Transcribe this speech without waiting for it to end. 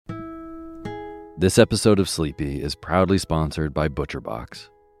This episode of Sleepy is proudly sponsored by ButcherBox.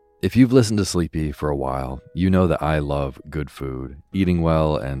 If you've listened to Sleepy for a while, you know that I love good food, eating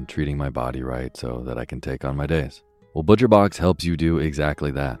well, and treating my body right so that I can take on my days. Well, ButcherBox helps you do exactly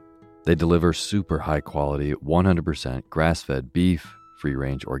that. They deliver super high quality, 100% grass-fed beef,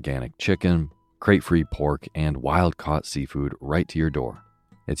 free-range organic chicken, crate-free pork, and wild-caught seafood right to your door.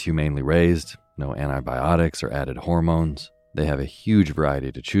 It's humanely raised, no antibiotics or added hormones. They have a huge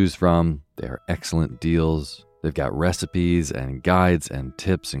variety to choose from. They are excellent deals. They've got recipes and guides and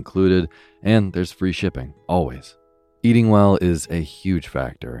tips included, and there's free shipping, always. Eating well is a huge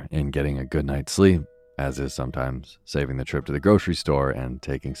factor in getting a good night's sleep, as is sometimes saving the trip to the grocery store and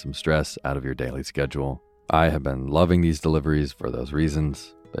taking some stress out of your daily schedule. I have been loving these deliveries for those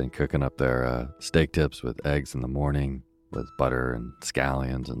reasons. Been cooking up their steak tips with eggs in the morning with butter and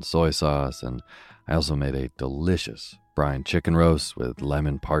scallions and soy sauce, and I also made a delicious brine chicken roast with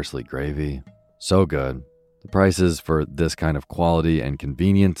lemon parsley gravy. So good. The prices for this kind of quality and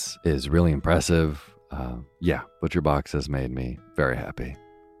convenience is really impressive. ButcherBox has made me very happy.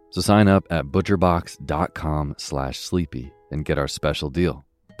 So sign up at butcherbox.com/sleepy and get our special deal.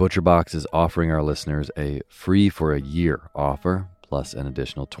 ButcherBox is offering our listeners a free for a year offer, plus an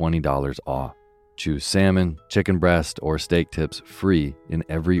additional $20 off. Choose salmon, chicken breast, or steak tips free in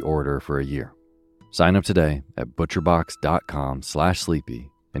every order for a year. Sign up today at butcherbox.com/sleepy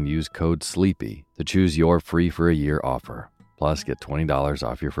and use code SLEEPY to choose your free for a year offer. Plus, get $20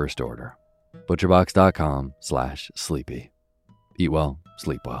 off your first order. butcherbox.com/sleepy. Eat well,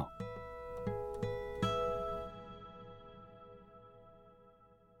 sleep well.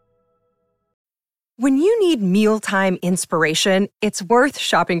 When you need mealtime inspiration, it's worth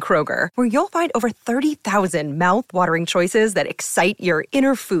shopping Kroger, where you'll find over 30,000 mouth-watering choices that excite your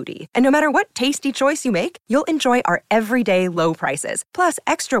inner foodie. And no matter what tasty choice you make, you'll enjoy our everyday low prices, plus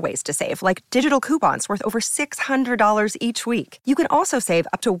extra ways to save, like digital coupons worth over $600 each week. You can also save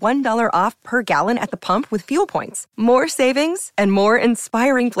up to $1 off per gallon at the pump with fuel points. More savings and more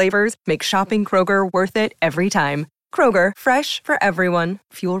inspiring flavors make shopping Kroger worth it every time. Kroger, fresh for everyone.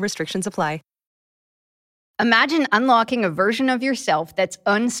 Fuel restrictions apply. Imagine unlocking a version of yourself that's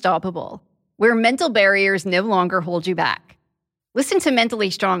unstoppable, where mental barriers no longer hold you back. Listen to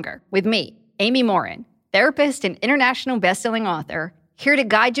Mentally Stronger with me, Amy Morin, therapist and international best-selling author, here to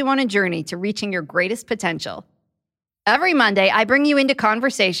guide you on a journey to reaching your greatest potential. Every Monday, I bring you into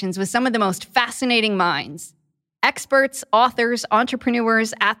conversations with some of the most fascinating minds. Experts, authors,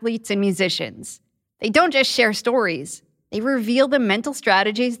 entrepreneurs, athletes, and musicians. They don't just share stories. They reveal the mental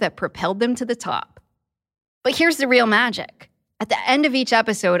strategies that propelled them to the top. But here's the real magic. At the end of each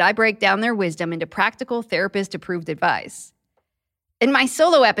episode, I break down their wisdom into practical therapist-approved advice. In my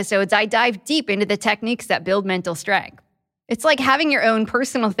solo episodes, I dive deep into the techniques that build mental strength. It's like having your own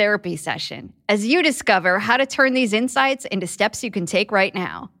personal therapy session as you discover how to turn these insights into steps you can take right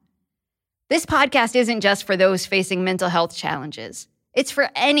now. This podcast isn't just for those facing mental health challenges. It's for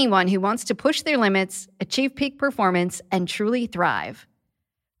anyone who wants to push their limits, achieve peak performance, and truly thrive.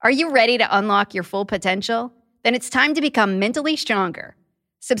 Are you ready to unlock your full potential? Then it's time to become mentally stronger.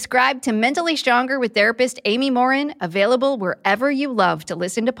 Subscribe to Mentally Stronger with therapist Amy Morin, available wherever you love to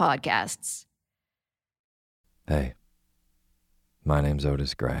listen to podcasts. Hey, my name's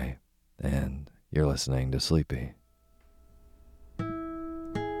Otis Gray, and you're listening to Sleepy.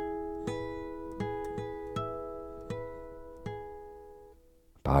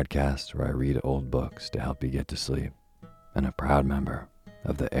 Podcast where I read old books to help you get to sleep, and a proud member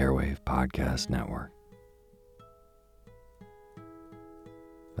of the Airwave Podcast Network.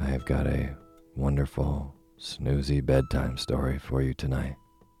 I have got a wonderful, snoozy bedtime story for you tonight.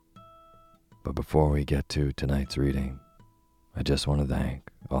 But before we get to tonight's reading, I just want to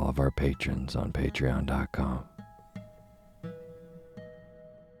thank all of our patrons on patreon.com.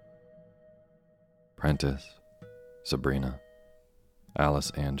 Prentice, Sabrina,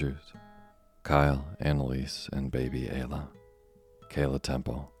 Alice Andrews, Kyle, Annalise, and baby Ayla, Kayla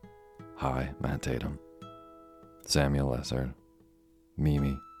Temple, Hi, Matt Tatum, Samuel Lessard,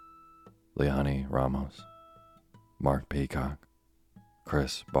 Mimi, Liani Ramos, Mark Peacock,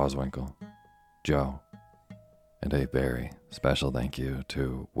 Chris Boswinkle, Joe, and a very special thank you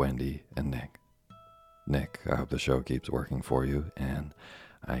to Wendy and Nick. Nick, I hope the show keeps working for you, and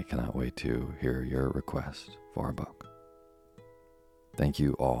I cannot wait to hear your request for a book. Thank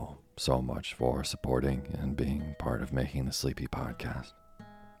you all so much for supporting and being part of making the Sleepy Podcast.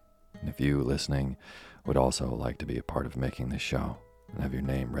 And if you listening would also like to be a part of making this show and have your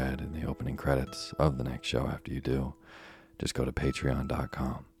name read in the opening credits of the next show after you do, just go to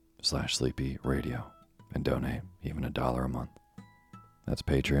patreon.com/sleepyradio and donate even $1 a month. That's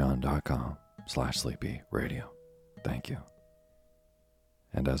patreon.com patreon.com/sleepy radio. Thank you.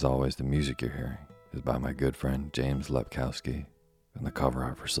 And as always, the music you're hearing is by my good friend James Lepkowski, and the cover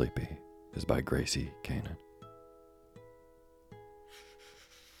art for Sleepy is by Gracie Kanan.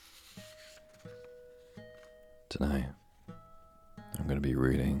 Tonight, I'm going to be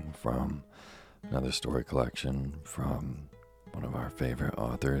reading from another story collection from one of our favorite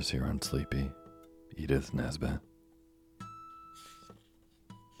authors here on Sleepy, Edith Nesbit.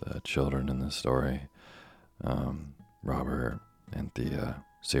 The children in this story, Robert and Thea,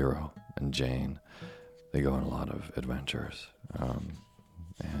 Cyril and Jane, they go on a lot of adventures,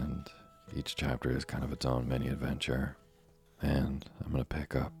 and each chapter is kind of its own mini adventure. And I'm going to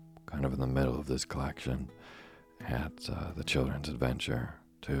pick up kind of in the middle of this collection at the children's adventure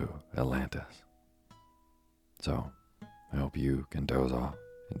to Atlantis. So I hope you can doze off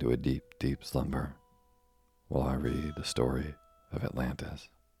into a deep, deep slumber while I read the story of Atlantis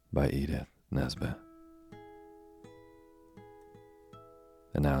by Edith Nesbit.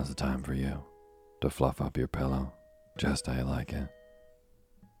 And now's the time for you to fluff up your pillow just how you like it.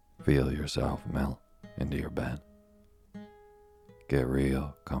 Feel yourself melt into your bed. Get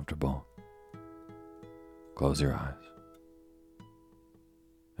real comfortable. Close your eyes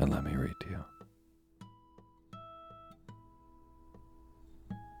and let me read to you.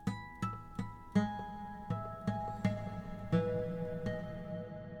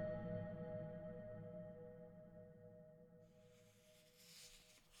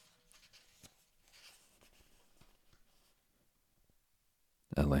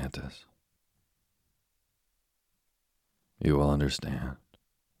 Atlantis. You will understand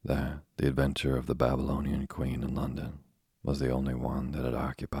that the adventure of the Babylonian queen in London was the only one that had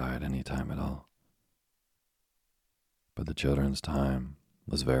occupied any time at all. But the children's time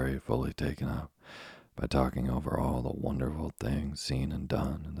was very fully taken up by talking over all the wonderful things seen and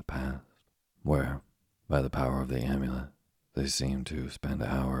done in the past, where, by the power of the amulet, they seemed to spend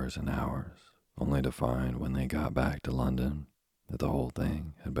hours and hours, only to find when they got back to London that the whole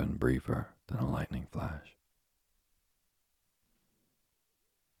thing had been briefer than a lightning flash.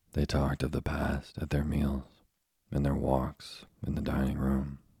 They talked of the past at their meals, in their walks, in the dining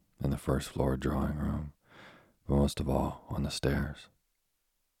room, in the first floor drawing room, but most of all on the stairs.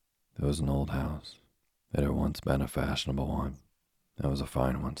 It was an old house. It had once been a fashionable one. It was a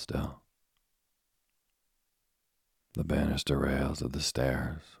fine one still. The banister rails of the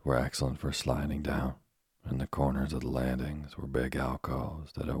stairs were excellent for sliding down, and the corners of the landings were big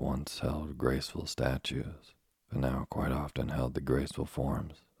alcoves that had once held graceful statues, and now quite often held the graceful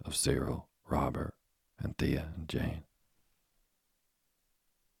forms of Cyril, Robert, and Thea and Jane.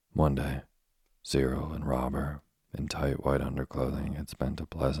 One day, Cyril and Robert, in tight white underclothing, had spent a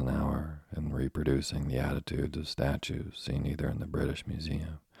pleasant hour in reproducing the attitudes of statues seen either in the British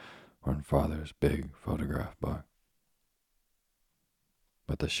Museum or in Father's big photograph book.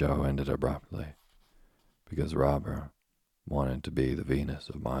 But the show ended abruptly, because Robert wanted to be the Venus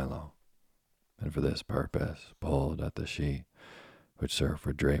of Milo, and for this purpose pulled at the sheet which served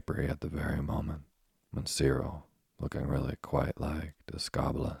for drapery at the very moment when Cyril, looking really quite like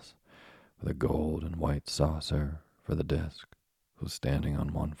Discobolus, with a gold and white saucer for the disc, was standing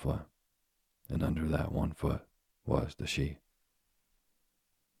on one foot, and under that one foot was the sheet.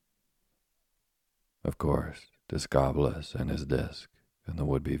 Of course, Discobolus and his disc and the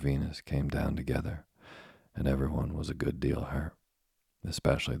would-be Venus came down together, and everyone was a good deal hurt,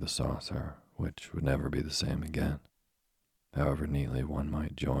 especially the saucer, which would never be the same again, however neatly one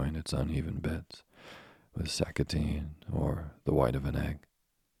might join its uneven bits with seccotine or the white of an egg.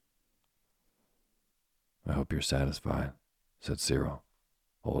 "I hope you're satisfied," said Cyril,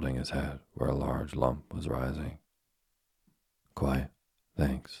 holding his head where a large lump was rising. "Quite,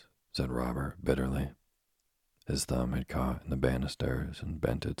 thanks," said Robert bitterly. His thumb had caught in the banisters and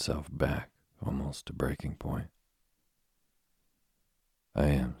bent itself back almost to breaking point. "I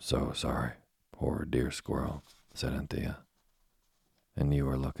am so sorry, poor dear squirrel," said Anthea. "And you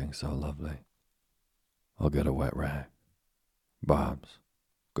are looking so lovely. I'll get a wet rag. Bobs,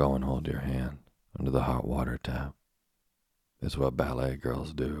 go and hold your hand under the hot water tap. It's what ballet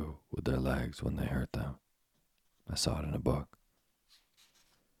girls do with their legs when they hurt them. I saw it in a book."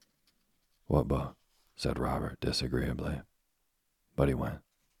 "What book?" said Robert disagreeably. But he went.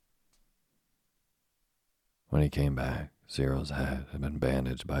 When he came back, Cyril's head had been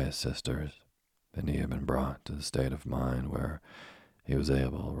bandaged by his sisters, and he had been brought to the state of mind where he was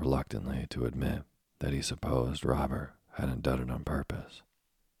able reluctantly to admit that he supposed Robert hadn't done it on purpose.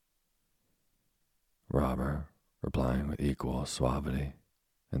 Robert replying with equal suavity,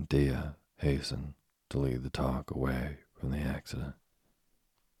 and Thea hastened to lead the talk away from the accident.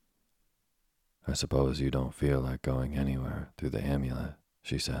 I suppose you don't feel like going anywhere through the amulet,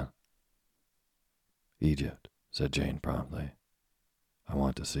 she said. Egypt, said Jane promptly. I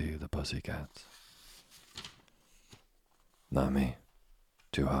want to see the pussycats. Not me.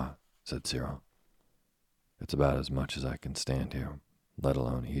 Too hot, said Cyril. It's about as much as I can stand here, let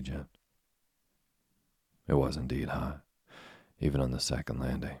alone Egypt. It was indeed hot, even on the second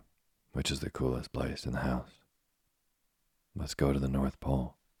landing, which is the coolest place in the house. Let's go to the North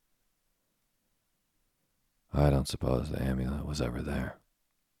Pole. I don't suppose the amulet was ever there,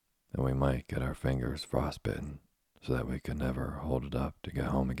 and we might get our fingers frostbitten so that we could never hold it up to get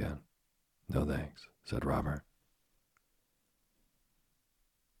home again. No thanks, said Robert.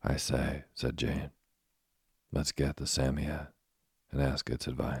 I say, said Jane, let's get the Samiat and ask its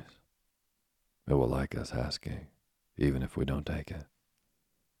advice. It will like us asking, even if we don't take it.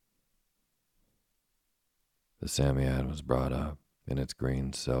 The Samiat was brought up in its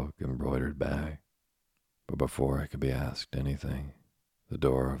green silk embroidered bag, but before it could be asked anything, the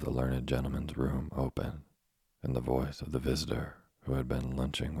door of the learned gentleman's room opened, and the voice of the visitor who had been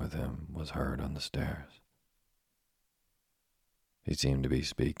lunching with him was heard on the stairs. He seemed to be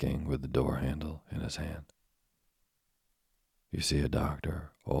speaking with the door handle in his hand. You see a doctor,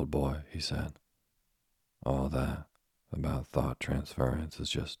 old boy, he said. All that about thought transference is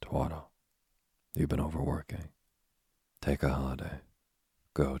just twaddle. You've been overworking. Take a holiday.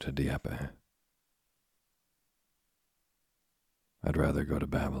 Go to Dieppe. I'd rather go to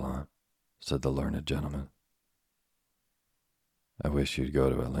Babylon, said the learned gentleman. I wish you'd go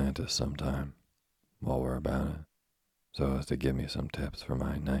to Atlantis sometime, while we're about it, so as to give me some tips for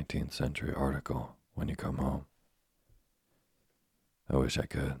my 19th century article when you come home. I wish I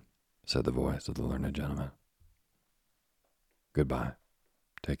could, said the voice of the learned gentleman. Goodbye.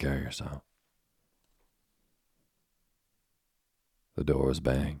 Take care of yourself. The door was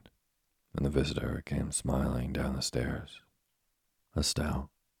banged, and the visitor came smiling down the stairs. A stout,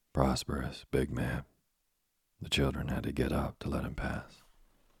 prosperous, big man. The children had to get up to let him pass.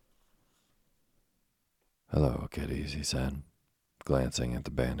 Hello, kiddies, he said, glancing at the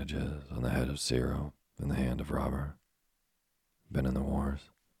bandages on the head of Cyril and the hand of Robert. Been in the wars?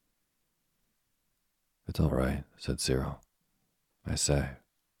 It's all right, said Cyril. I say,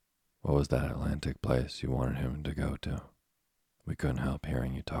 what was that Atlantic place you wanted him to go to? We couldn't help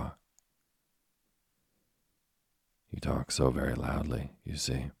hearing you talk. You talk so very loudly, you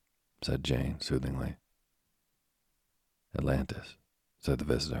see, said Jane soothingly. Atlantis, said the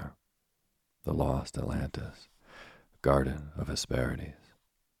visitor. The lost Atlantis, garden of Hesperides.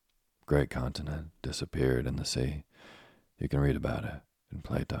 Great continent disappeared in the sea. You can read about it in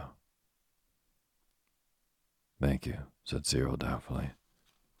Plato. Thank you, said Cyril doubtfully.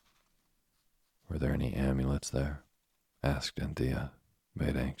 Were there any amulets there? Asked Anthea,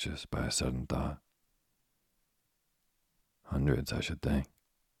 made anxious by a sudden thought. Hundreds, I should think.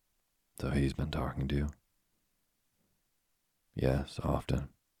 So he's been talking to you? Yes, often.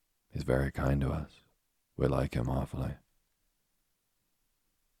 He's very kind to us. We like him awfully.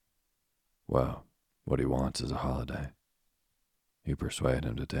 Well, what he wants is a holiday. You persuade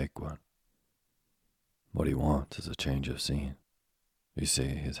him to take one. What he wants is a change of scene. You see,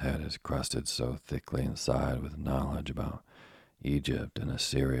 his head is crusted so thickly inside with knowledge about Egypt and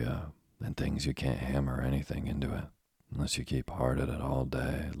Assyria and things you can't hammer anything into it unless you keep hard at it all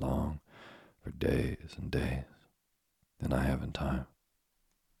day long for days and days. And I haven't time.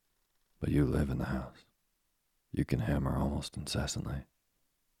 But you live in the house. You can hammer almost incessantly.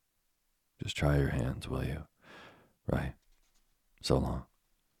 Just try your hands, will you? Right. So long.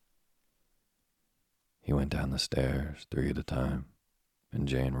 He went down the stairs 3 at a time, and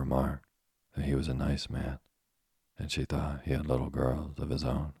Jane remarked that he was a nice man, and she thought he had little girls of his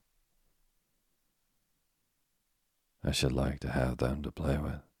own. I should like to have them to play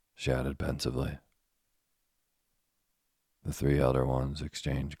with, she added pensively. The 3 elder ones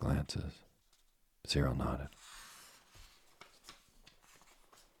exchanged glances. Cyril nodded.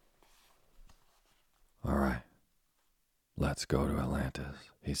 All right, let's go to Atlantis,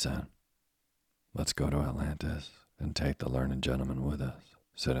 he said. Let's go to Atlantis and take the learned gentleman with us,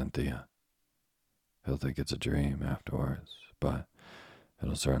 said Anthea. He'll think it's a dream afterwards, but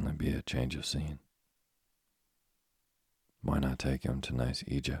it'll certainly be a change of scene. Why not take him to nice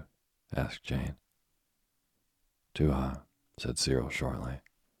Egypt? Asked Jane. Too hot, said Cyril shortly.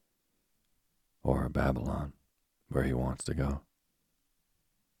 Or Babylon, where he wants to go.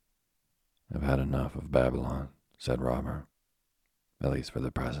 I've had enough of Babylon, said Robert, at least for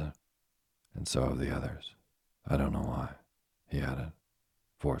the present, and so have the others. I don't know why, he added,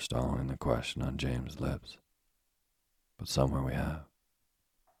 forestalling the question on James' lips. But somewhere we have.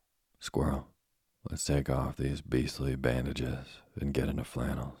 Squirrel, Let's take off these beastly bandages and get into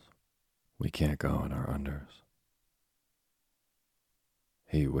flannels. We can't go in our unders.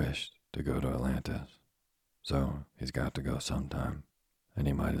 He wished to go to Atlantis, so he's got to go sometime, and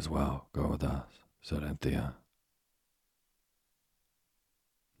he might as well go with us, said Anthea.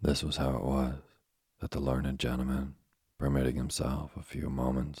 This was how it was that the learned gentleman, permitting himself a few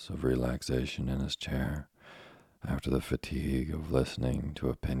moments of relaxation in his chair after the fatigue of listening to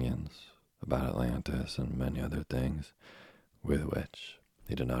opinions about Atlantis and many other things with which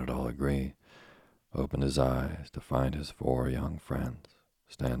he did not at all agree, opened his eyes to find his 4 young friends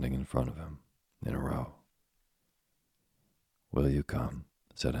standing in front of him in a row. Will you come,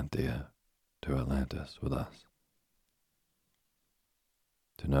 said Anthea, to Atlantis with us?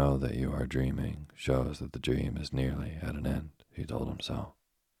 To know that you are dreaming shows that the dream is nearly at an end, he told himself.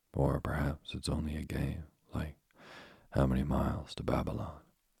 Or perhaps it's only a game, like how many miles to Babylon.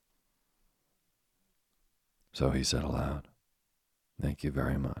 So he said aloud, Thank you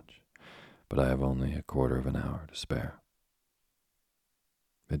very much, but I have only a quarter of an hour to spare.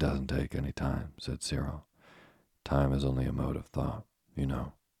 It doesn't take any time, said Cyril. Time is only a mode of thought, you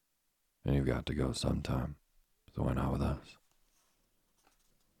know, and you've got to go sometime, so why not with us?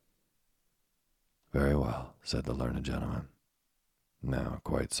 Very well, said the learned gentleman, now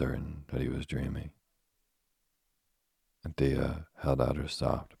quite certain that he was dreaming. Anthea held out her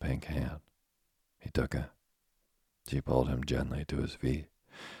soft pink hand. He took it. She pulled him gently to his feet.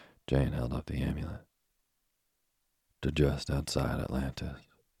 Jane held up the amulet. To just outside Atlantis,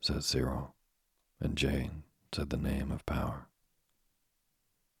 said Cyril, and Jane said the name of power.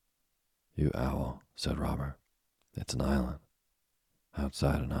 You owl, said Robert. It's an island.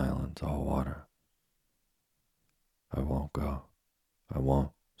 Outside an island's all water. I won't go. I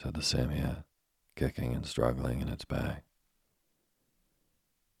won't, said the Samiette, kicking and struggling in its bag.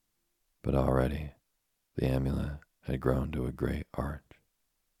 But already the amulet had grown to a great arch.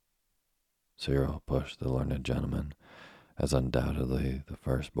 Cyril pushed the learned gentleman, as undoubtedly the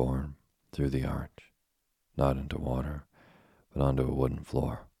firstborn, through the arch, not into water, but onto a wooden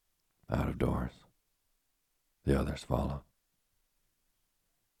floor, out of doors. The others followed.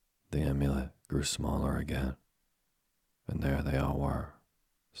 The amulet grew smaller again, and there they all were,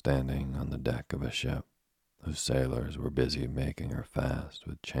 standing on the deck of a ship whose sailors were busy making her fast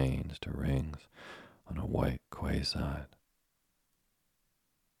with chains to rings on a white quayside.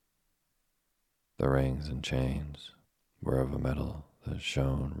 The rings and chains were of a metal that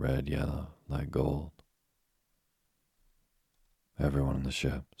shone red-yellow like gold. Everyone on the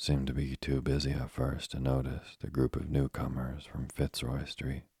ship seemed to be too busy at first to notice the group of newcomers from Fitzroy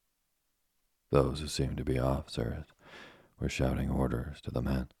Street. Those who seemed to be officers were shouting orders to the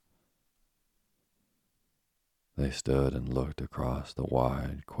men. They stood and looked across the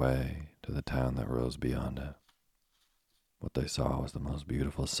wide quay to the town that rose beyond it. What they saw was the most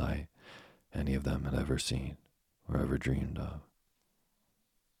beautiful sight any of them had ever seen or ever dreamed of.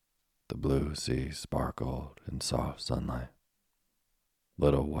 The blue sea sparkled in soft sunlight.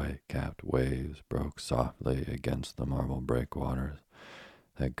 Little white-capped waves broke softly against the marble breakwaters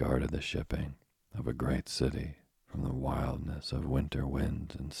that guarded the shipping of a great city from the wildness of winter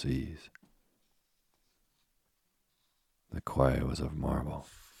winds and seas. The quay was of marble,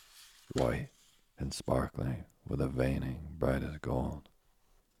 white and sparkling with a veining bright as gold.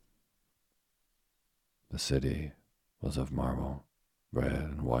 The city was of marble, red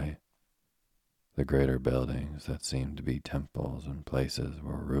and white. The greater buildings that seemed to be temples and places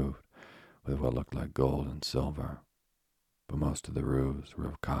were roofed with what looked like gold and silver, but most of the roofs were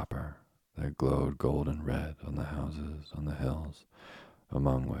of copper that glowed golden red on the houses on the hills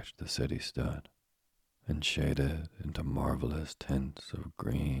among which the city stood, and shaded into marvelous tints of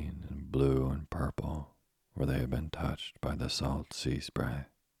green and blue and purple where they had been touched by the salt sea spray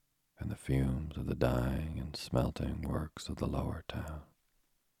and the fumes of the dyeing and smelting works of the lower town.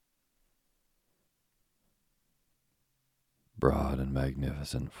 Broad and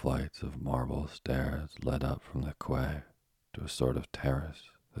magnificent flights of marble stairs led up from the quay to a sort of terrace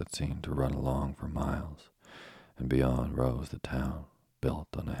that seemed to run along for miles, and beyond rose the town, built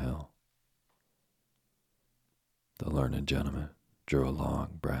on a hill. The learned gentleman drew a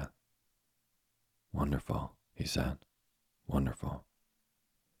long breath. Wonderful, he said. Wonderful.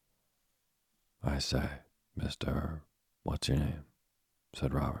 I say, Mr. What's your name?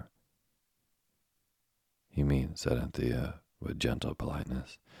 Said Robert. You mean, said Anthea with gentle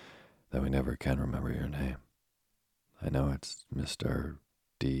politeness, that we never can remember your name. I know it's Mr.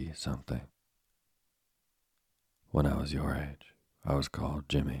 D. something. When I was your age, I was called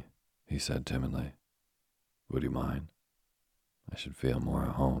Jimmy, he said timidly. Would you mind? I should feel more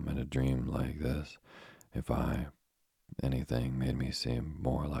at home in a dream like this if anything made me seem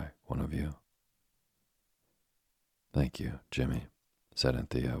more like one of you. Thank you, Jimmy, said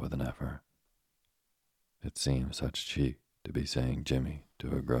Anthea with an effort. It seemed such cheek to be saying Jimmy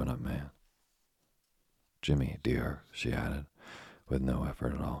to a grown-up man. Jimmy, dear, she added, with no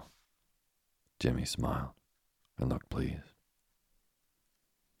effort at all. Jimmy smiled and looked pleased.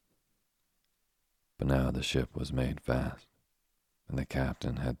 But now the ship was made fast, and the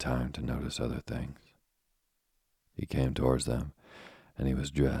captain had time to notice other things. He came towards them, and he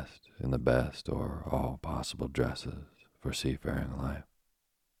was dressed in the best or all possible dresses for seafaring life.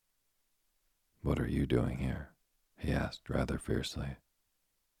 What are you doing here? He asked rather fiercely.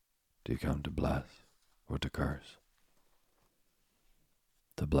 Do you come to bless or to curse?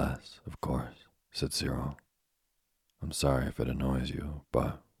 To bless, of course, said Cyril. I'm sorry if it annoys you,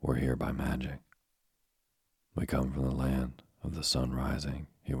 but we're here by magic. We come from the land of the sun rising,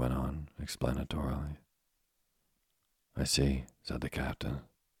 he went on explanatorily. I see, said the captain.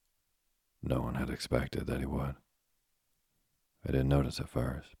 No one had expected that he would. I didn't notice at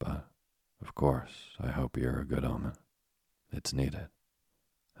first, but of course I hope you're a good omen. It's needed.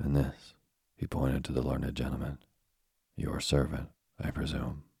 And this, he pointed to the learned gentleman, your servant, I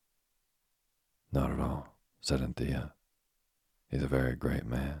presume. Not at all, said Anthea. He's a very great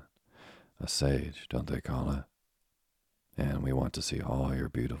man, a sage, don't they call it? And we want to see all your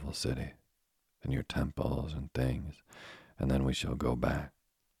beautiful city, and your temples and things, and then we shall go back,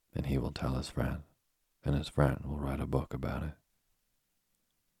 and he will tell his friend, and his friend will write a book about it.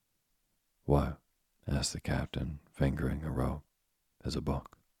 What? Asked the captain, fingering a rope. Is a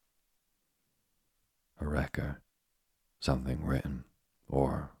book? A record, something written,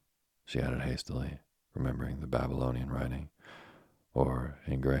 or, she added hastily, remembering the Babylonian writing, or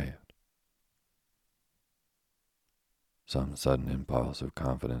engraved. Some sudden impulse of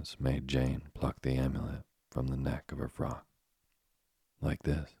confidence made Jane pluck the amulet from the neck of her frock. Like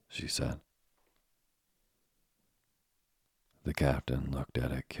this, she said. The captain looked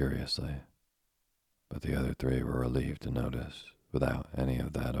at it curiously, but the other three were relieved to notice, without any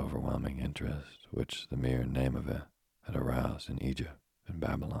of that overwhelming interest which the mere name of it had aroused in Egypt and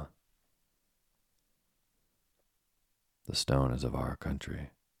Babylon. The stone is of our country,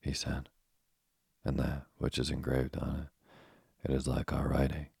 he said, and that which is engraved on it is like our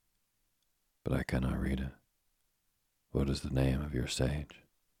writing, but I cannot read it. What is the name of your sage?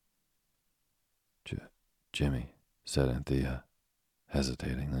 Jimmy, said Anthea,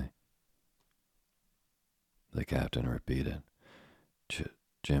 hesitatingly. The captain repeated,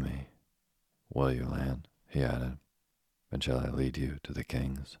 Jimmy. Will you land? He added, and shall I lead you to the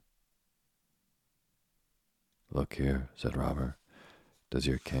king's? Look here, said Robert, does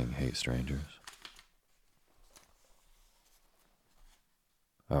your king hate strangers?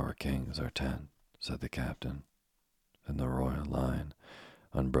 Our kings are 10, said the captain, and the royal line,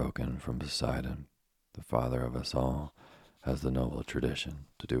 unbroken from Poseidon, the father of us all, has the noble tradition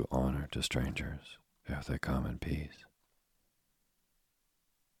to do honor to strangers if they come in peace.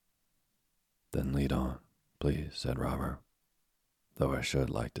 Then lead on, please, said Robert, though I should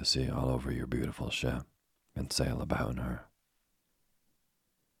like to see all over your beautiful ship and sail about in her.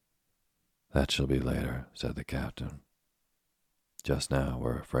 That shall be later, said the captain. Just now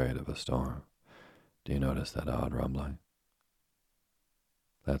we're afraid of a storm. Do you notice that odd rumbling?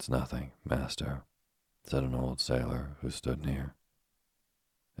 That's nothing, master, said an old sailor who stood near.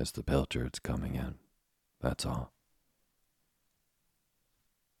 It's the pilchards coming in, that's all.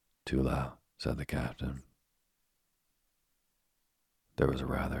 Too loud, said the captain. There was a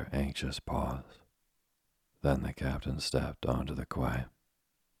rather anxious pause. Then the captain stepped onto the quay,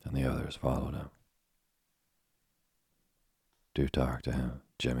 and the others followed him. Do talk to him,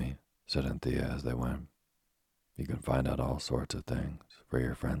 Jimmy, said Anthea as they went. You can find out all sorts of things for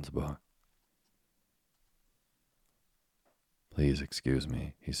your friend's book. Please excuse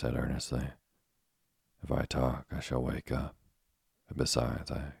me, he said earnestly. If I talk, I shall wake up. And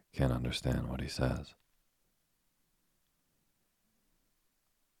besides, I can't understand what he says.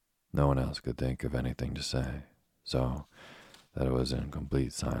 No one else could think of anything to say, so that it was in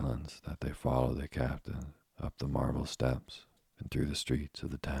complete silence that they followed the captain up the marble steps and through the streets of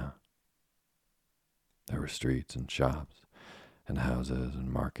the town. There were streets and shops and houses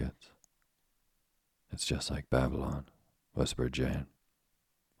and markets. It's just like Babylon, whispered Jane,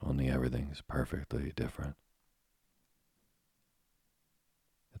 only everything's perfectly different.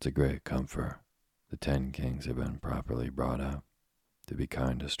 It's a great comfort. The 10 kings have been properly brought up to be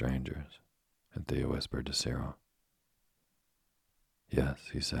kind to strangers, Anthea whispered to Cyril. Yes,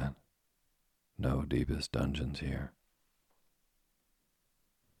 he said. No deepest dungeons here.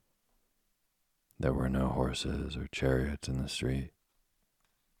 There were no horses or chariots in the street,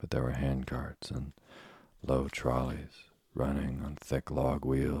 but there were handcarts and low trolleys running on thick log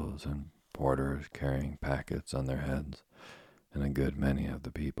wheels and porters carrying packets on their heads, and a good many of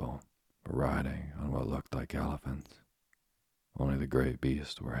the people were riding on what looked like elephants. Only the great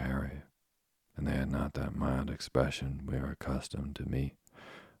beasts were hairy, and they had not that mild expression we are accustomed to meet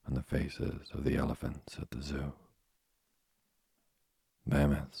on the faces of the elephants at the zoo.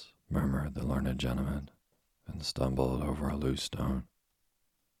 "Mammoths," murmured the learned gentleman, and stumbled over a loose stone.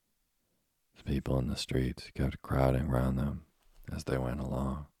 The people in the streets kept crowding round them as they went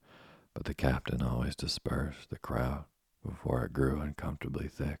along, but the captain always dispersed the crowd before it grew uncomfortably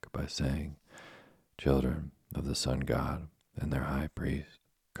thick by saying, "Children of the sun god and their high priest,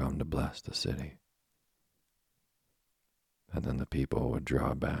 come to bless the city." And then the people would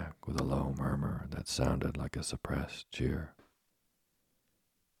draw back with a low murmur that sounded like a suppressed cheer.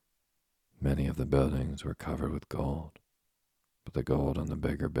 Many of the buildings were covered with gold, but the gold on the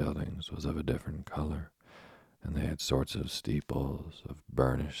bigger buildings was of a different color, and they had sorts of steeples of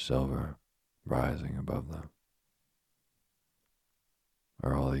burnished silver rising above them.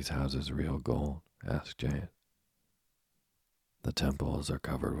 "Are all these houses real gold?" asked Jane. "The temples are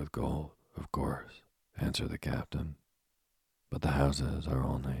covered with gold, of course," answered the captain, "but the houses are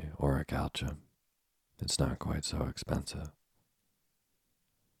only orichalcum. It's not quite so expensive."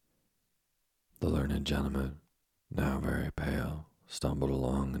 The learned gentleman, now very pale, stumbled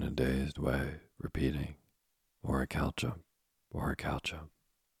along in a dazed way, repeating, "Orichalcum, orichalcum."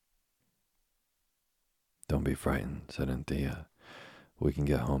 "Don't be frightened," said Anthea. "We can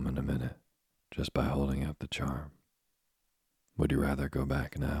get home in a minute, just by holding out the charm. Would you rather go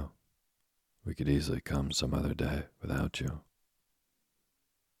back now? We could easily come some other day without you."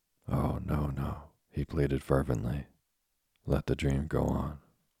 "Oh, no, no," he pleaded fervently. "Let the dream go on.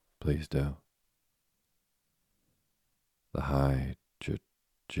 Please do." "The high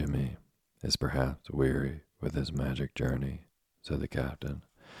Jimmy is perhaps weary with his magic journey," said the captain,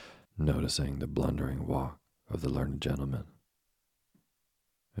 noticing the blundering walk of the learned gentleman.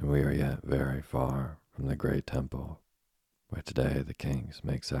 "And we are yet very far from the great temple where today the kings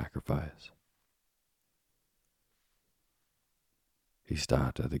make sacrifice." He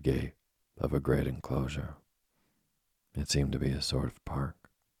stopped at the gate of a great enclosure. It seemed to be a sort of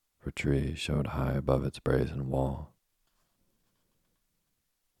park, for trees showed high above its brazen wall.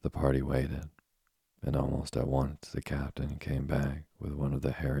 The party waited, and almost at once the captain came back with one of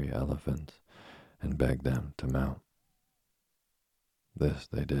the hairy elephants and begged them to mount. This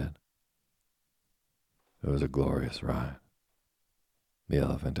they did. It was a glorious ride. The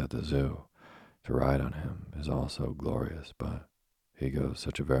elephant at the zoo, to ride on him is also glorious, but he goes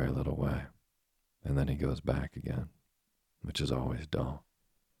such a very little way, and then he goes back again, which is always dull.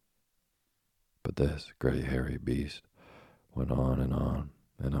 But this great hairy beast went on and on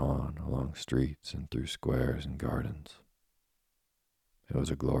and on along streets and through squares and gardens. It was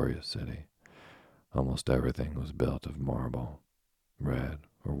a glorious city. Almost everything was built of marble, red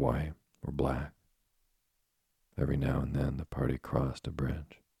or white or black. Every now and then the party crossed a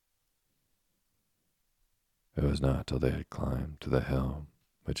bridge. It was not till they had climbed to the hill,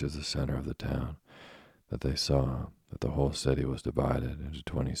 which is the center of the town, that they saw that the whole city was divided into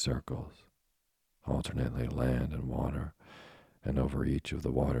 20 circles, alternately land and water, and over each of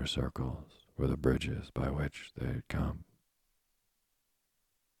the water circles were the bridges by which they had come.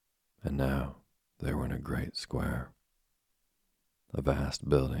 And now they were in a great square. A vast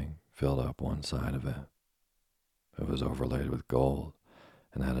building filled up one side of it. It was overlaid with gold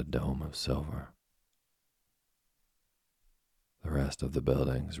and had a dome of silver. The rest of the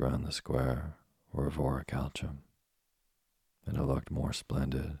buildings round the square were of orichalcum, and it looked more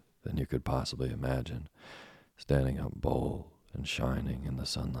splendid than you could possibly imagine, standing up bold and shining in the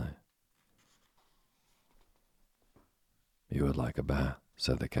sunlight. "You would like a bath,"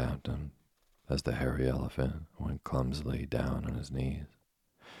 said the captain, as the hairy elephant went clumsily down on his knees.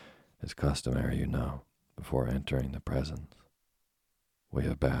 "It's customary, you know, before entering the presence. We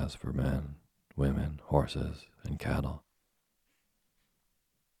have baths for men, women, horses, and cattle.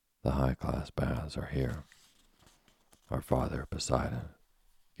 The high-class baths are here. Our father, Poseidon,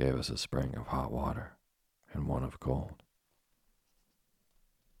 gave us a spring of hot water and one of cold."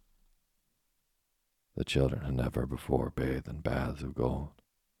 The children had never before bathed in baths of gold.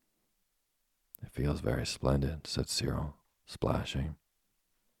 "It feels very splendid," said Cyril, splashing.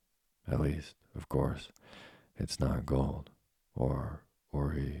 "At least, of course, it's not gold, what's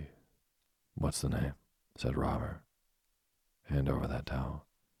the name?" said Robert. "Hand over that towel."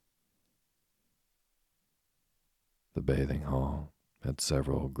 The bathing hall had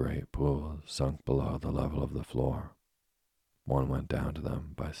several great pools sunk below the level of the floor. One went down to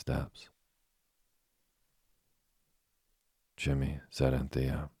them by steps. "Jimmy," said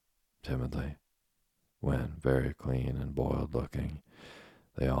Anthea, timidly, when, very clean and boiled looking,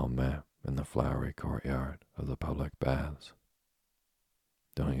 they all met in the flowery courtyard of the public baths.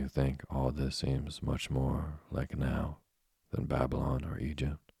 "Don't you think all this seems much more like now than Babylon or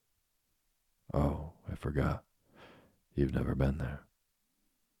Egypt? Oh, I forgot. You've never been there."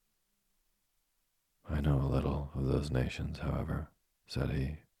 "I know a little of those nations, however," said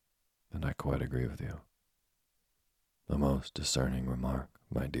he, "and I quite agree with you." "A most discerning remark,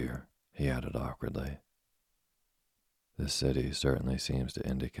 my dear," he added awkwardly. "This city certainly seems to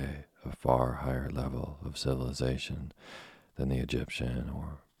indicate a far higher level of civilization than the Egyptian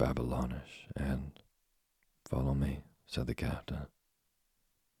or Babylonish, and—" "Follow me," said the captain.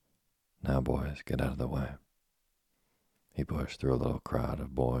 "Now, boys, get out of the way." He pushed through a little crowd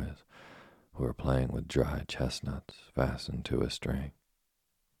of boys who were playing with dry chestnuts fastened to a string.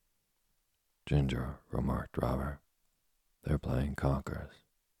 "Ginger," remarked Robert, "they're playing conkers,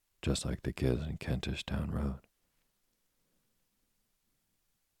 just like the kids in Kentish Town Road."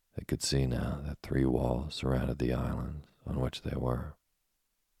 They could see now that 3 walls surrounded the islands on which they were.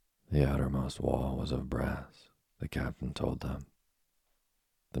 The outermost wall was of brass, the captain told them.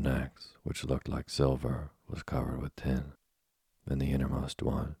 The next, which looked like silver, was covered with tin, and the innermost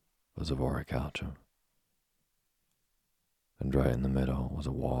one was of orichalcum. And right in the middle was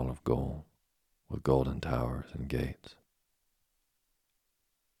a wall of gold, with golden towers and gates.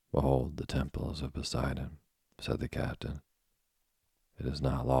 "Behold the temples of Poseidon," said the captain. "It is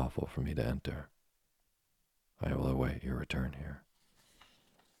not lawful for me to enter. I will await your return here."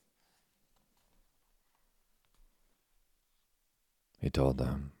 He told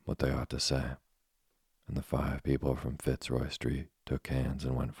them what they ought to say, and the 5 people from Fitzroy Street took hands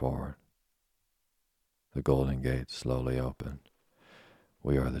and went forward. The golden gates slowly opened.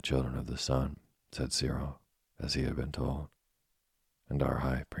 "We are the children of the sun," said Cyril, as he had been told, "and our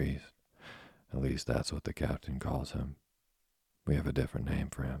high priest, at least that's what the captain calls him. We have a different name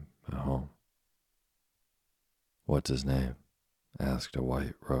for him at home." "What's his name?" asked a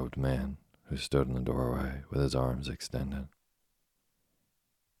white-robed man who stood in the doorway with his arms extended.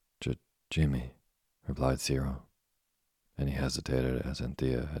 "Jimmy," replied Cyril, and he hesitated as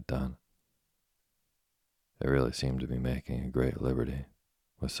Anthea had done. They really seemed to be making a great liberty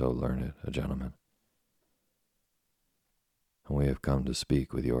with so learned a gentleman. "And we have come to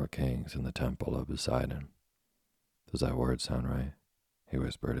speak with your kings in the temple of Poseidon. Does that word sound right?" he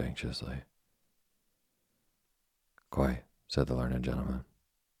whispered anxiously. "Quite," said the learned gentleman.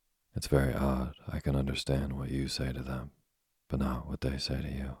 "It's very odd I can understand what you say to them, but not what they say to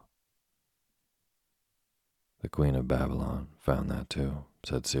you." "The Queen of Babylon found that too,"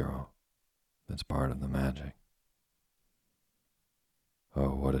 said Cyril. "It's part of the magic."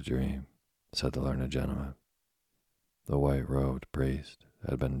 "Oh, what a dream," said the learned gentleman. The white-robed priest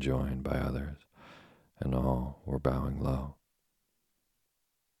had been joined by others, and all were bowing low.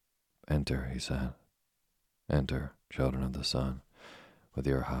 "Enter," he said. "Enter, children of the sun, with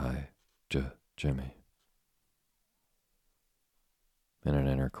your high Jimmy." In an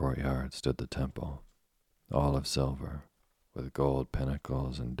inner courtyard stood the temple, all of silver, with gold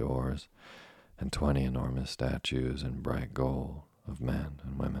pinnacles and doors, and 20 enormous statues in bright gold of men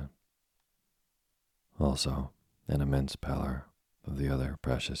and women. Also, an immense pillar of the other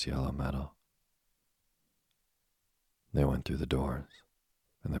precious yellow metal. They went through the doors,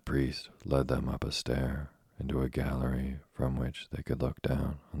 and the priest led them up a stair into a gallery from which they could look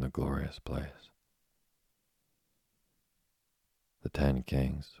down on the glorious place. "The 10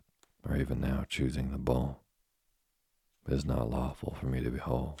 kings are even now choosing the bull. It is not lawful for me to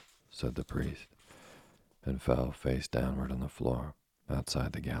behold," said the priest, and fell face downward on the floor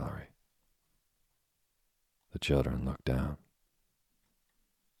outside the gallery. The children looked down.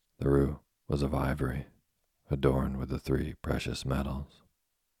 The roof was of ivory, adorned with the 3 precious metals,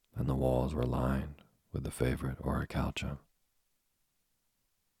 and the walls were lined with the favorite orichalcum.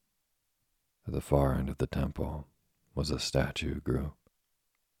 At the far end of the temple was a statue group,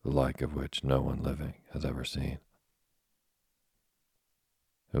 the like of which no one living has ever seen.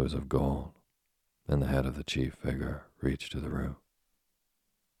 It was of gold, and the head of the chief figure reached to the roof.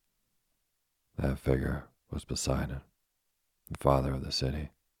 That figure was Poseidon, the father of the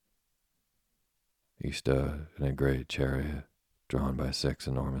city. He stood in a great chariot drawn by 6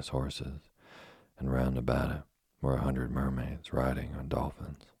 enormous horses, and round about it were 100 mermaids riding on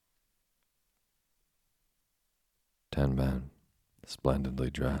dolphins. 10 men, splendidly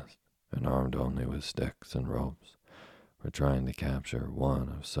dressed and armed only with sticks and ropes, We're trying to capture one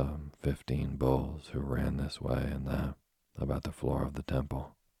of some 15 bulls who ran this way and that about the floor of the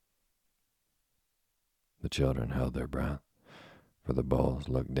temple." The children held their breath, for the bulls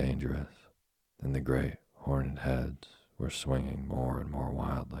looked dangerous, and the great horned heads were swinging more and more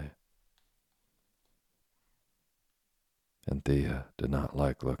wildly. Anthea did not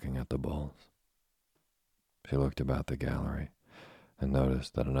like looking at the bulls. She looked about the gallery and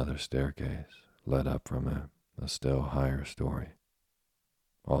noticed that another staircase led up from it a still higher story.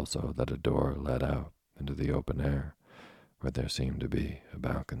 Also that a door led out into the open air where there seemed to be a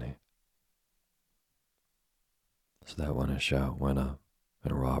balcony. So that when a shout went up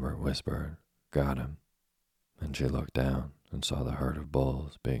and Robert whispered, "Got him," and she looked down and saw the herd of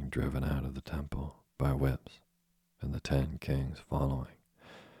bulls being driven out of the temple by whips, and the 10 kings following,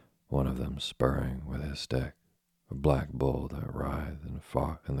 one of them spurring with his stick a black bull that writhed and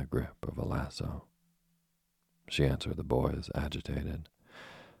fought in the grip of a lasso. She answered the boys, agitated,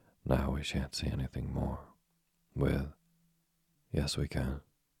 "Now we shan't see anything more," with, "Yes, we can.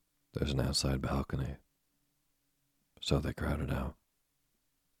 There's an outside balcony." So they crowded out.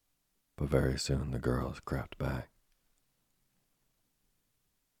 But very soon the girls crept back.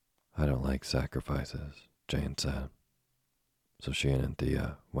 "I don't like sacrifices," Jane said. So she and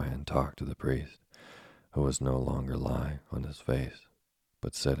Anthea went and talked to the priest, who was no longer lying on his face,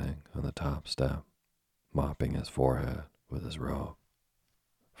 but sitting on the top step, mopping his forehead with his robe,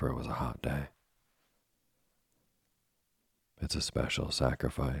 for it was a hot day. "It's a special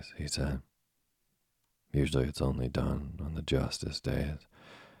sacrifice," he said. "Usually it's only done on the justice days,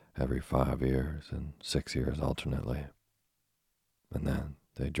 every 5 years and 6 years alternately. And then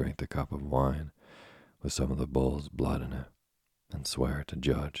they drink the cup of wine with some of the bull's blood in it and swear to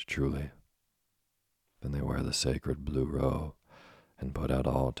judge truly. Then they wear the sacred blue robe and put out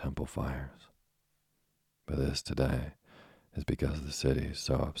all temple fires. But this today is because the city is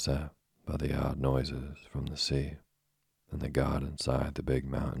so upset by the odd noises from the sea and the god inside the big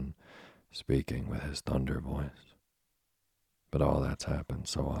mountain speaking with his thunder voice. But all that's happened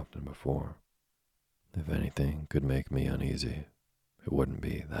so often before. If anything could make me uneasy, it wouldn't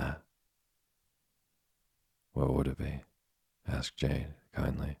be that." "What would it be?" asked Jane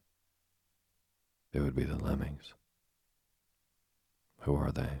kindly. "It would be the lemmings." "Who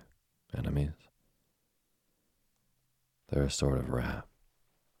are they? Enemies?" "They're a sort of rat,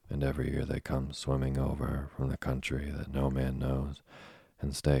 and every year they come swimming over from the country that no man knows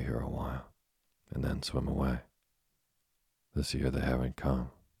and stay here a while, and then swim away. This year they haven't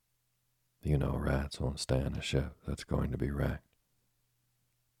come. You know rats won't stay on a ship that's going to be wrecked.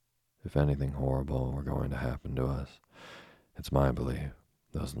 If anything horrible were going to happen to us, it's my belief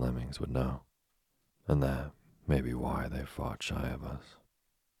those lemmings would know, and that may be why they fought shy of us."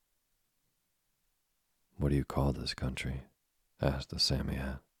 "What do you call this country?" asked the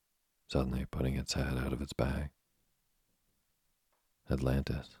Samiat, suddenly putting its head out of its bag.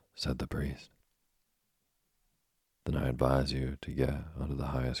 "Atlantis," said the priest. "Then I advise you to get onto the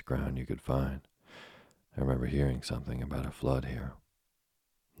highest ground you could find. I remember hearing something about a flood here.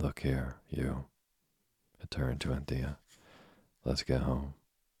 Look here, you." It turned to Anthea. "Let's get home.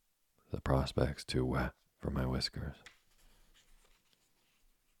 The prospect's too wet for my whiskers."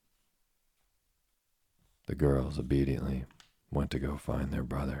 The girls obediently went to go find their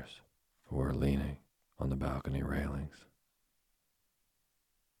brothers, who were leaning on the balcony railings.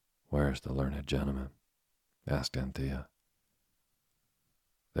 "Where's the learned gentleman?" asked Anthea.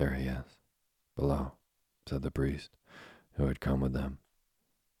 "There he is, below," said the priest, who had come with them.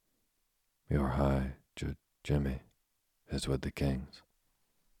 "Your high Jimmy is with the kings."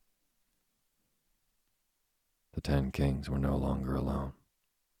 The 10 kings were no longer alone.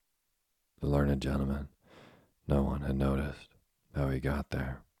 The learned gentleman, no one had noticed how he got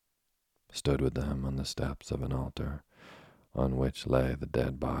there, stood with them on the steps of an altar on which lay the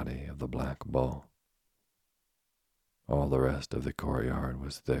dead body of the black bull. All the rest of the courtyard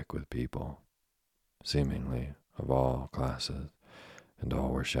was thick with people, seemingly of all classes, and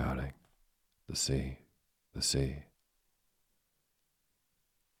all were shouting, "The sea, the sea."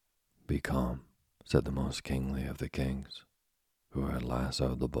 "Be calm," said the most kingly of the kings, who had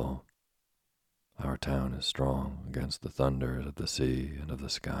lassoed the bull. "Our town is strong against the thunders of the sea and of the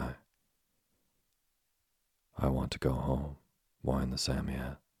sky." "I want to go home," whined the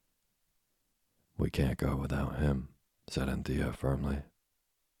Samiat. "We can't go without him," said Anthea firmly.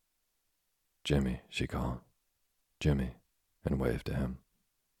 "Jimmy," she called. "Jimmy," and waved to him.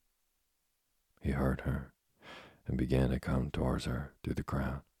 He heard her and began to come towards her through the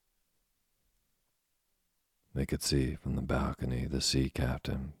crowd. They could see from the balcony the sea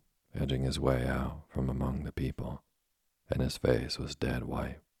captain edging his way out from among the people, and his face was dead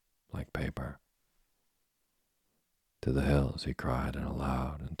white, like paper. "To the hills," he cried in a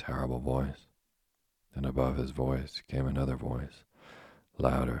loud and terrible voice, and above his voice came another voice,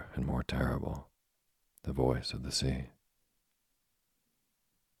 louder and more terrible, the voice of the sea.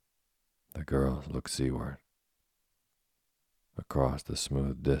 The girls looked seaward. Across the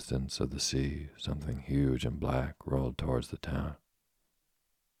smooth distance of the sea, something huge and black rolled towards the town.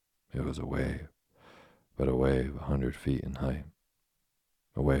 It was a wave, but a wave 100 feet in height,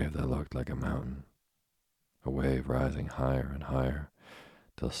 a wave that looked like a mountain, a wave rising higher and higher,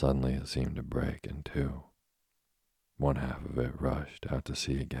 till suddenly it seemed to break in two. One half of it rushed out to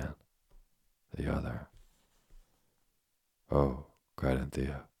sea again, the other. "Oh," cried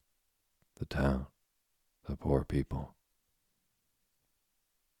Anthea, "the town, the poor people."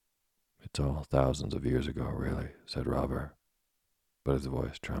 "It's all thousands of years ago, really," said Robert, but his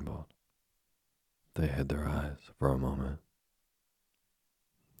voice trembled. They hid their eyes for a moment.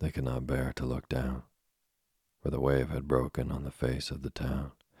 They could not bear to look down, for the wave had broken on the face of the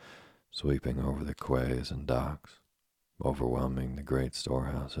town, sweeping over the quays and docks, overwhelming the great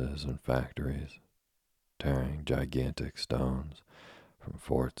storehouses and factories, tearing gigantic stones from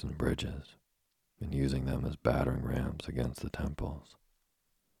forts and bridges, and using them as battering rams against the temples.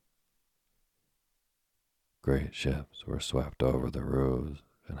 Great ships were swept over the roofs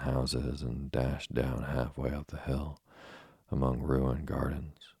and houses and dashed down halfway up the hill among ruined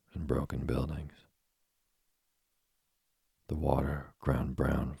gardens and broken buildings. The water ground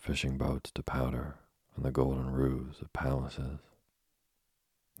brown fishing boats to powder on the golden roofs of palaces.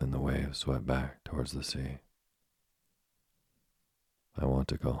 Then the waves swept back towards the sea. "I want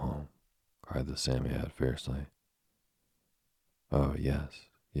to go home," cried the Psammead fiercely. "Oh, yes,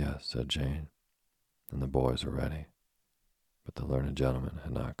 yes," said Jane, and the boys were ready, but the learned gentleman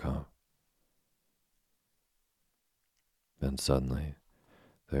had not come. Then suddenly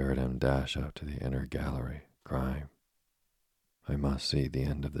they heard him dash up to the inner gallery, crying, "I must see the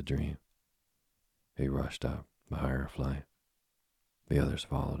end of the dream." He rushed up the higher flight. The others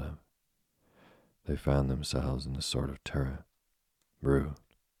followed him. They found themselves in a sort of turret, rude,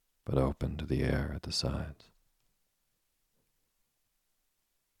 but open to the air at the sides.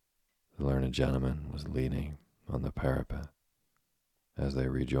 The learned gentleman was leaning on the parapet. As they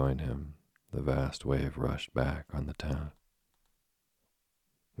rejoined him, the vast wave rushed back on the town.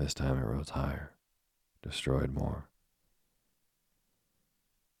 This time it rose higher, destroyed more.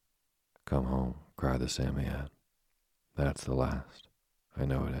 "Come home," cried the Psammead. "That's the last. I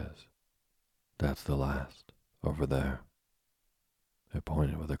know it is. That's the last, over there." It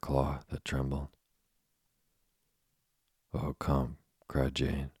pointed with a claw that trembled. "Oh, come," cried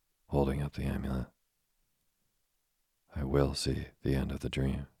Jane, holding up the amulet. "I will see the end of the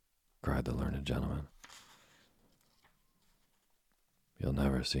dream," cried the learned gentleman. "You'll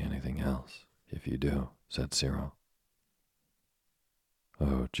never see anything else, if you do," said Cyril.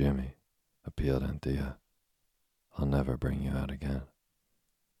 "Oh, Jimmy," appealed Anthea, "I'll never bring you out again."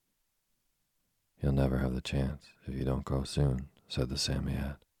 "You'll never have the chance if you don't go soon," said the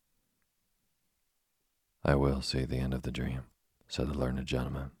Psammead. "I will see the end of the dream," said the learned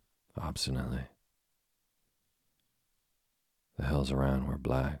gentleman, obstinately. The hills around were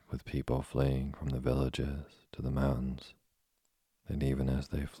black with people fleeing from the villages to the mountains, and even as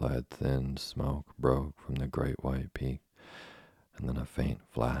they fled, thin smoke broke from the great white peak, and then a faint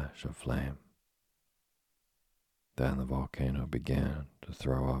flash of flame. Then the volcano began to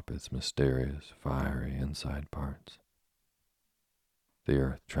throw up its mysterious, fiery inside parts. The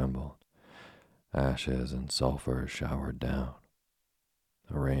earth trembled, ashes and sulfur showered down.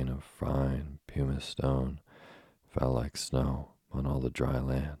 A rain of fine, pumice stone fell like snow on all the dry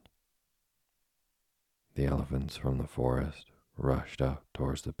land. The elephants from the forest rushed up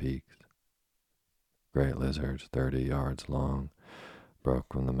towards the peaks. Great lizards 30 yards long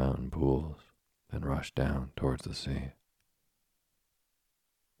broke from the mountain pools and rushed down towards the sea.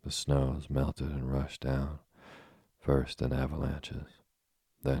 The snows melted and rushed down, first in avalanches,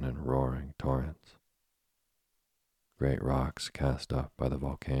 then in roaring torrents. Great rocks cast up by the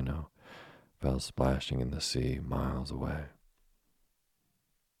volcano fell splashing in the sea miles away.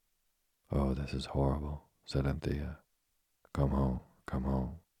 "Oh, this is horrible," said Anthea. "Come home, come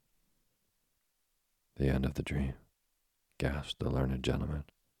home." "The end of the dream," gasped the learned gentleman.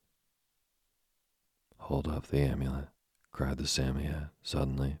 "Hold up the amulet," cried the Psammead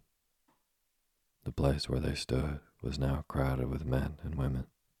suddenly. The place where they stood was now crowded with men and women,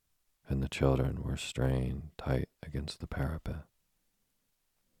 and the children were strained tight against the parapet.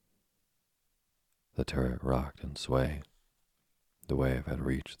 The turret rocked and swayed. The wave had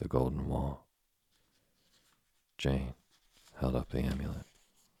reached the golden wall. Jane, held up the amulet.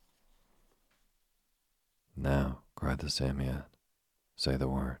 "Now," cried the Samiad, "say the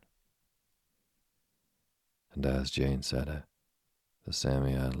word." And as Jane said it, the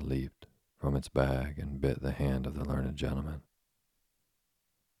Samiad leaped from its bag and bit the hand of the learned gentleman.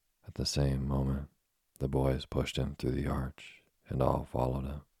 At the same moment, the boys pushed him through the arch, and all followed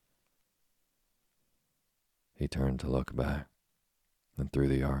him. He turned to look back, and through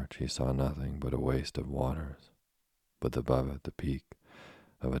the arch he saw nothing but a waste of waters, with above it the peak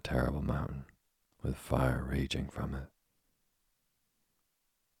of a terrible mountain, with fire raging from it.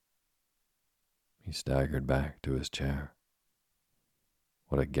 He staggered back to his chair.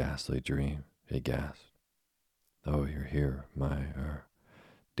 "What a ghastly dream," he gasped. "Oh, you're here, my,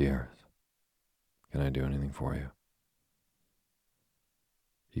 dears. Can I do anything for you?"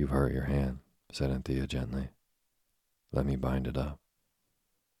 "You've hurt your hand," said Anthea gently. "Let me bind it up."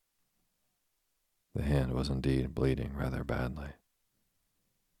 The hand was indeed bleeding rather badly.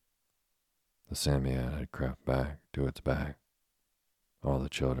 The Samiad had crept back to its bag. All the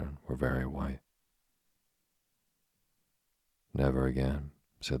children were very white. "Never again,"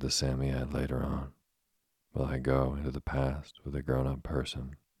 said the Samiad later on, "will I go into the past with a grown-up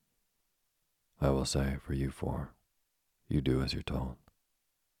person. I will say for you four, you do as you're told."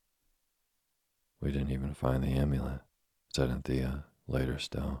 "We didn't even find the amulet," said Anthea later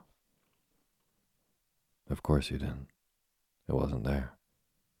still. "Of course you didn't. It wasn't there.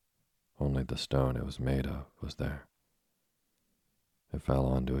 Only the stone it was made of was there. It fell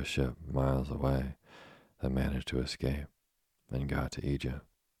onto a ship miles away that managed to escape and got to Egypt.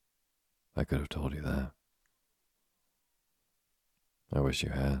 I could have told you that." "I wish you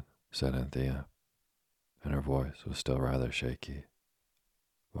had," said Anthea, and her voice was still rather shaky.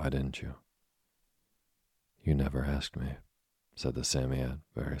 "Why didn't you?" "You never asked me," said the Samiad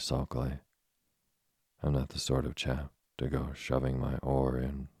very sulkily. "I'm not the sort of chap to go shoving my oar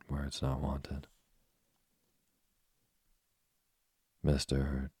in where it's not wanted."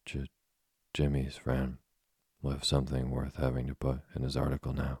 "Mr. Jimmy's friend will have something worth having to put in his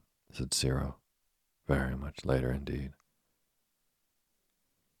article now," said Cyril, very much later indeed.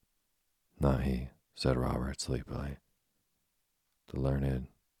 "Not he," said Robert sleepily. "The learned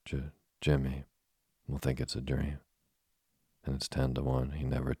Jimmy will think it's a dream, and it's 10 to 1 he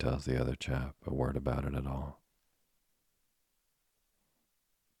never tells the other chap a word about it at all."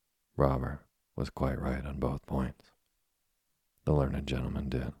 Robert was quite right on both points. The learned gentleman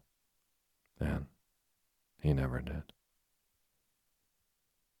did, and he never did.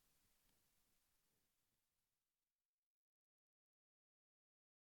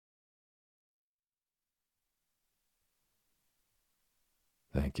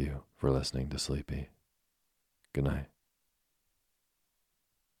 Thank you for listening to Sleepy. Good night.